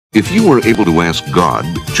If you were able to ask God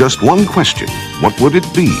just one question, what would it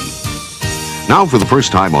be? Now, for the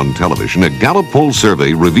first time on television, a Gallup poll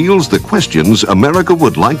survey reveals the questions America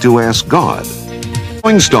would like to ask God.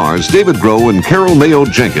 Join stars David Groh and Carol Mayo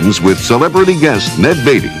Jenkins with celebrity guest Ned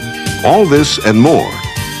Beatty. All this and more.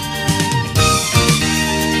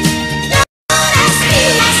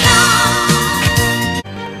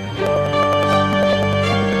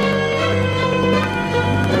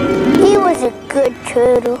 He was a good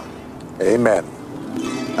turtle. Amen.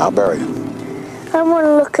 I'll bury him. I want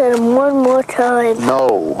to look at him one more time.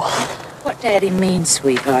 No. What Daddy means,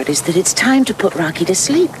 sweetheart, is that it's time to put Rocky to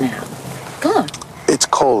sleep now. Go on. It's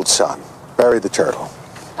cold, son. Bury the turtle.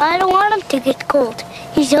 I don't want him to get cold.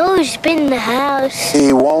 He's always been in the house.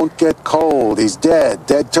 He won't get cold. He's dead.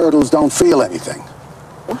 Dead turtles don't feel anything.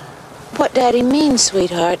 What Daddy means,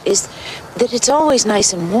 sweetheart, is that it's always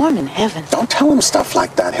nice and warm in heaven. Don't tell him stuff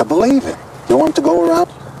like that. He'll believe it. You want him to go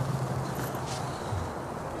around?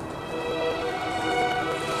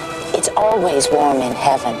 It's always warm in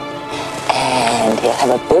heaven. And he'll have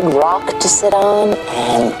a big rock to sit on,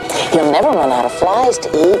 and he'll never run out of flies to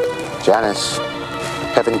eat. Janice,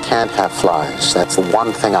 heaven can't have flies. That's the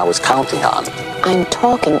one thing I was counting on. I'm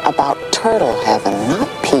talking about turtle heaven, not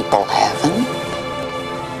people heaven.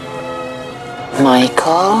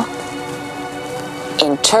 Michael,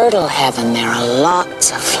 in turtle heaven there are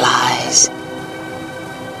lots of flies.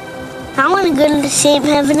 I want to go to the same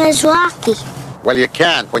heaven as Rocky. Well, you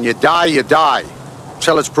can't. When you die, you die.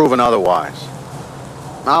 Till it's proven otherwise.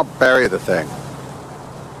 I'll bury the thing.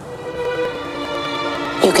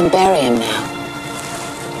 You can bury him now.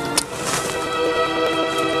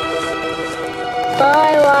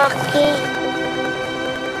 Bye, Rocky.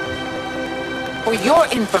 For your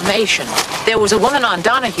information, there was a woman on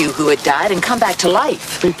Donahue who had died and come back to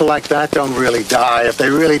life. People like that don't really die. If they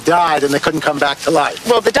really died, then they couldn't come back to life.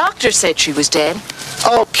 Well, the doctor said she was dead.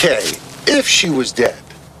 Okay, if she was dead,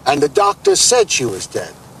 and the doctor said she was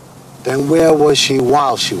dead, then where was she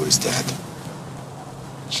while she was dead?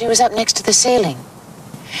 She was up next to the ceiling,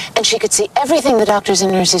 and she could see everything the doctors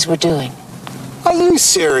and nurses were doing. Are you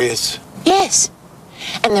serious? Yes,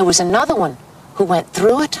 and there was another one who went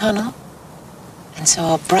through a tunnel and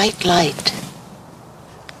saw a bright light.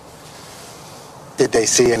 Did they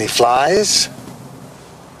see any flies?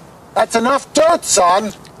 That's enough dirt,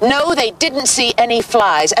 son! No, they didn't see any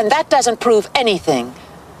flies, and that doesn't prove anything.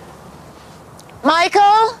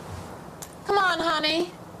 Michael? Come on,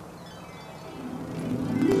 honey.